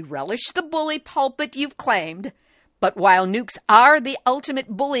 and you relish the bully pulpit you've claimed, but while nukes are the ultimate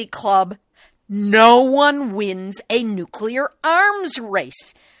bully club, no one wins a nuclear arms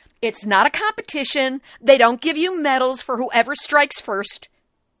race. It's not a competition. They don't give you medals for whoever strikes first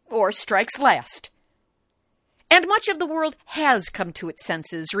or strikes last. And much of the world has come to its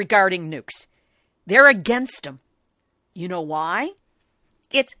senses regarding nukes. They're against them. You know why?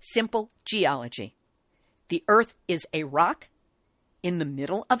 It's simple geology. The Earth is a rock in the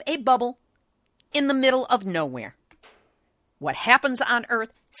middle of a bubble, in the middle of nowhere. What happens on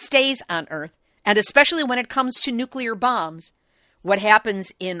Earth stays on Earth, and especially when it comes to nuclear bombs, what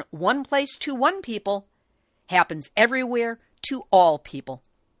happens in one place to one people happens everywhere to all people.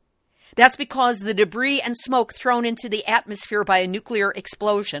 That's because the debris and smoke thrown into the atmosphere by a nuclear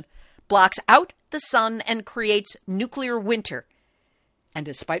explosion blocks out the sun and creates nuclear winter. And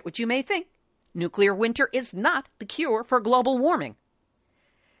despite what you may think, nuclear winter is not the cure for global warming.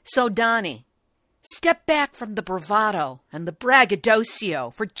 So, Donnie, step back from the bravado and the braggadocio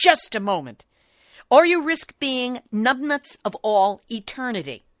for just a moment, or you risk being numbnuts of all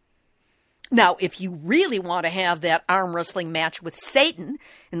eternity. Now, if you really want to have that arm wrestling match with Satan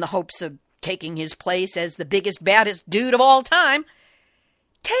in the hopes of taking his place as the biggest, baddest dude of all time,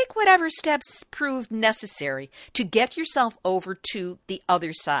 take whatever steps proved necessary to get yourself over to the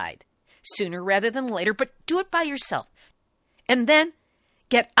other side, sooner rather than later, but do it by yourself. And then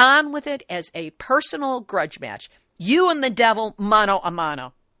get on with it as a personal grudge match, you and the devil mano a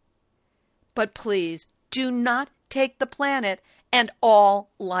mano. But please, do not take the planet and all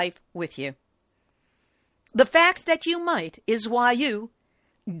life with you. The fact that you might is why you,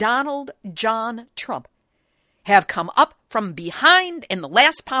 Donald John Trump, have come up from behind in the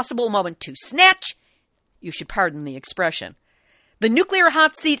last possible moment to snatch, you should pardon the expression, the Nuclear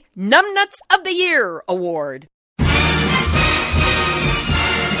Hot Seat Numbnuts of the Year Award.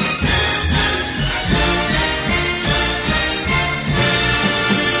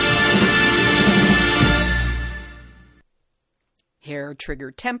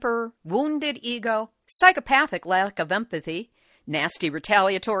 Hair-triggered temper, wounded ego, psychopathic lack of empathy, nasty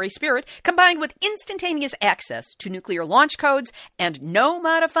retaliatory spirit, combined with instantaneous access to nuclear launch codes and no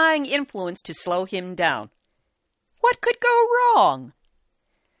modifying influence to slow him down. What could go wrong?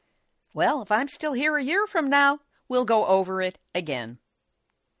 Well, if I'm still here a year from now, we'll go over it again.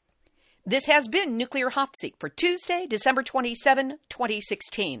 This has been Nuclear Hot Seat for Tuesday, December 27,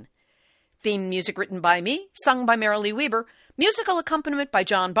 2016. Theme music written by me, sung by Marilee Weber, musical accompaniment by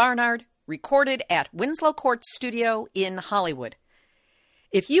John Barnard, recorded at Winslow Court Studio in Hollywood.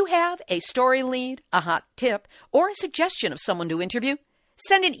 If you have a story lead, a hot tip, or a suggestion of someone to interview,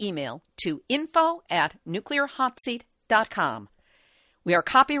 send an email to info@nuclearhotseat.com. We are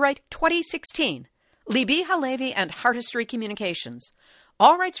copyright 2016, Libby Halevi and Heartistry Communications.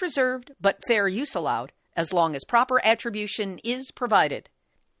 All rights reserved, but fair use allowed, as long as proper attribution is provided.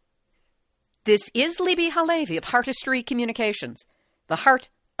 This is Libby Halevi of Heartistry Communications, the heart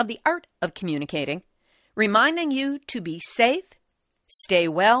of the art of communicating, reminding you to be safe, stay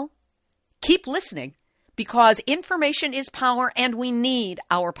well, keep listening, because information is power and we need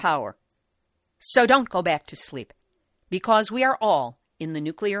our power. So don't go back to sleep, because we are all in the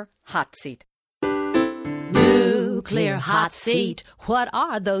nuclear hot seat. Nuclear hot seat. What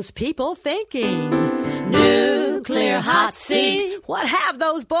are those people thinking? Nuclear hot seat. What have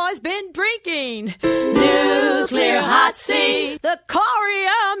those boys been drinking? Nuclear hot seat. The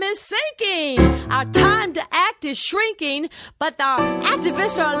corium is sinking. Our time to act is shrinking, but our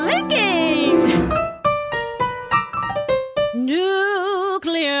activists are linking.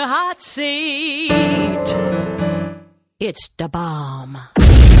 Nuclear hot seat. It's the bomb.